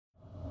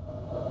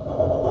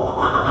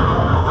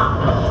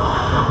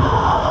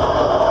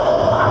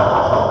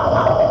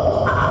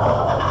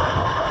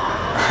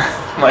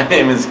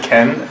name is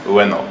Ken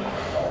Ueno.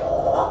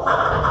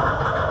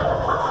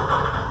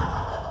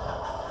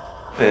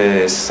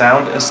 The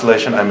sound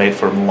installation I made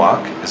for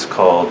MUAC is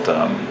called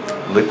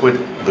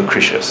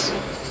Lucretius.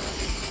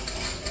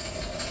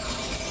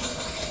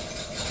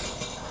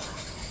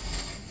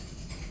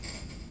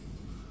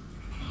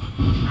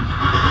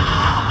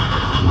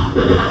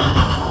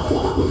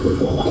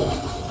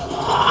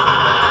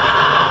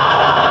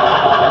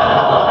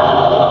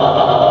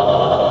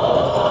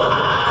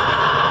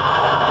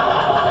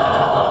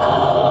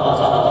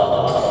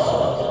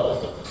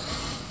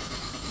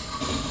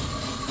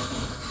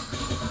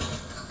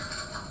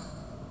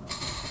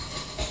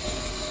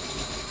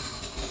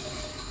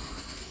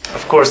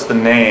 Of course, the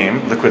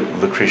name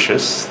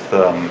Lucretius,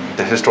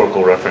 the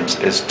historical reference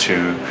is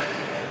to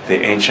the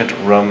ancient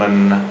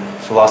Roman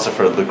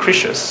philosopher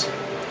Lucretius,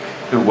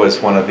 who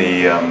was one of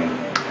the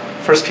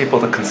first people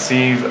to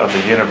conceive of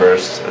the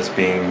universe as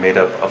being made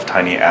up of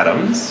tiny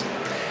atoms,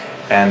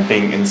 and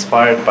being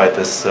inspired by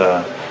this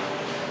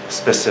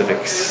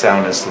specific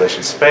sound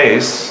installation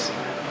space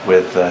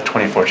with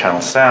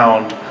 24-channel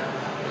sound.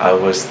 I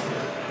was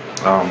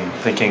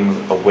thinking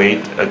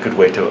a good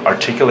way to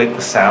articulate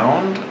the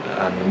sound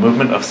and the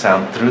movement of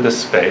sound through the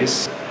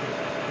space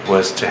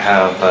was to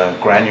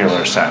have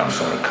granular sounds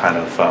that are kind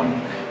of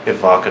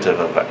evocative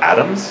of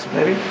atoms,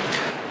 maybe.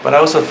 But I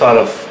also thought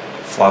of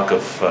a flock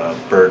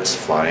of birds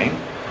flying.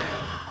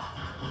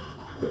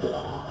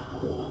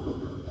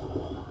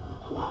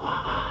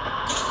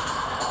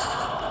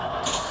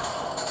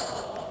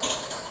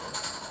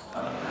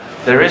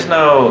 There is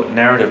no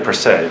narrative per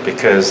se,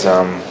 because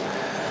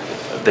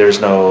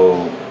there's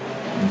no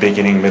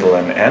beginning, middle,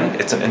 and end.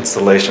 It's an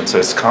installation, so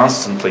it's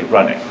constantly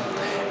running.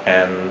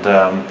 And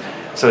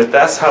so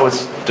that's how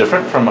it's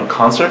different from a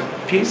concert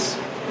piece,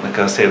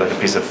 like say like a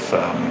piece of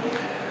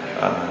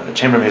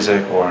chamber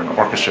music or an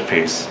orchestra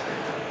piece.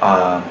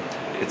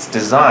 It's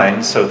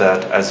designed so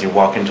that as you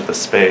walk into the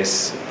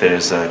space,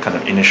 there's a kind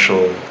of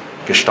initial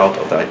gestalt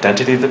of the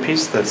identity of the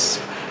piece that's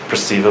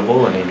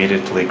perceivable and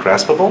immediately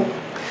graspable.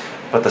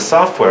 But the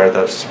software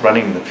that's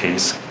running the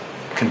piece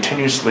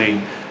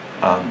continuously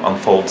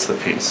unfolds the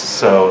piece.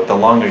 So the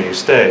longer you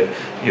stay,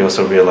 you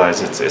also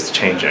realize it's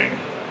changing.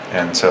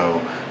 And so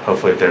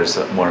hopefully there's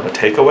more of a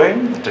takeaway,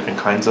 different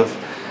kinds of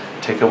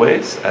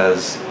takeaways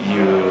as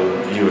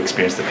you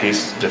experience the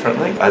piece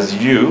differently. As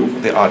you,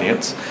 the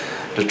audience,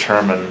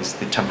 determines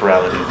the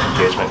temporality of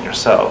engagement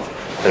yourself,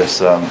 there's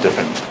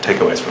different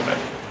takeaways from it.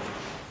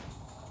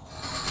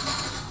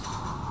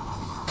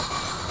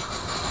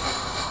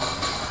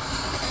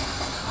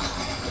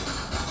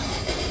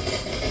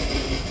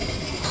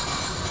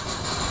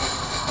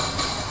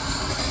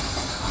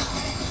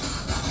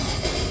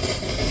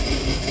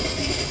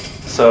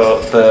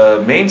 So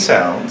the main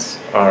sounds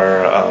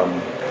are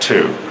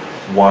two.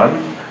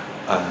 One,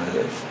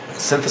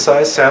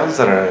 synthesized sounds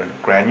that are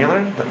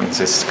granular. That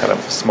means it's kind of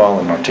small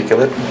and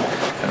articulate,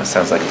 and it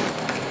sounds like,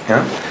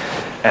 yeah.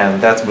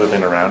 And that's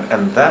moving around.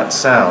 And that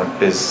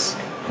sound is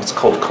what's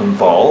called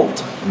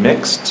convolved,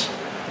 mixed,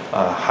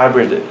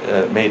 hybrid,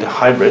 made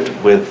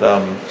hybrid with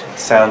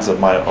sounds of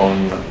my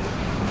own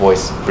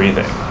voice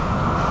breathing.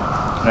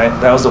 Right?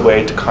 That was a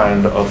way to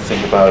kind of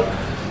think about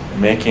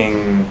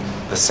making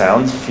the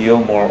sounds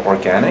feel more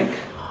organic.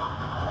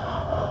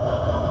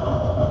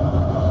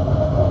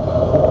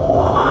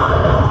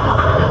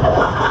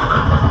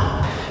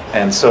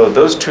 And so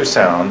those two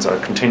sounds are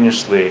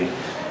continuously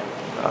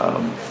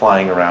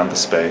flying around the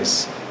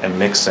space and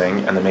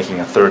mixing, and then making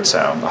a third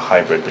sound, a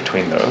hybrid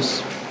between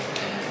those.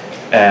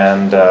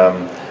 And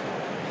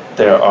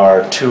there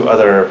are two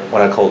other,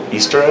 what I call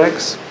Easter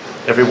eggs.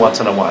 Every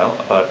once in a while,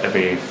 about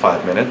every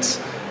 5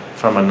 minutes,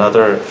 from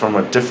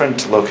a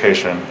different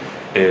location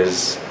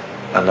is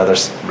another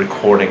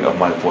recording of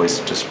my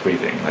voice just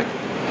breathing, like.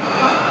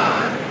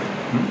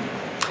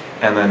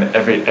 And then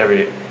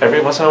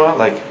every once in a while,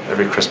 like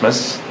every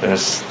Christmas,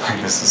 there's like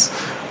this is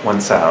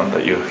one sound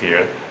that you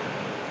hear.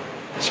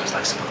 It's just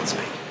like spoken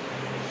speak.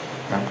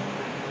 No?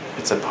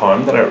 It's a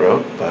poem that I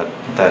wrote, but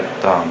that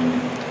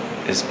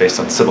is based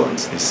on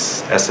sibilants,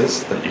 these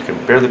S's that you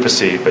can barely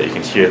perceive, but you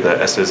can hear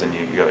the S's, and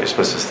you're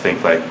supposed to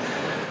think like,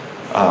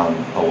 oh,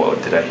 well,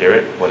 did I hear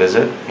it? What is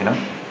it? You know?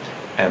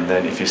 And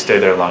then if you stay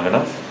there long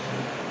enough,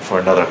 for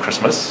another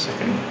Christmas, you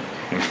can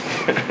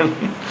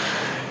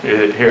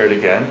hear it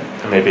again,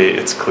 and maybe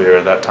it's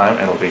clearer that time,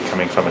 and it'll be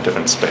coming from a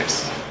different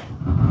space.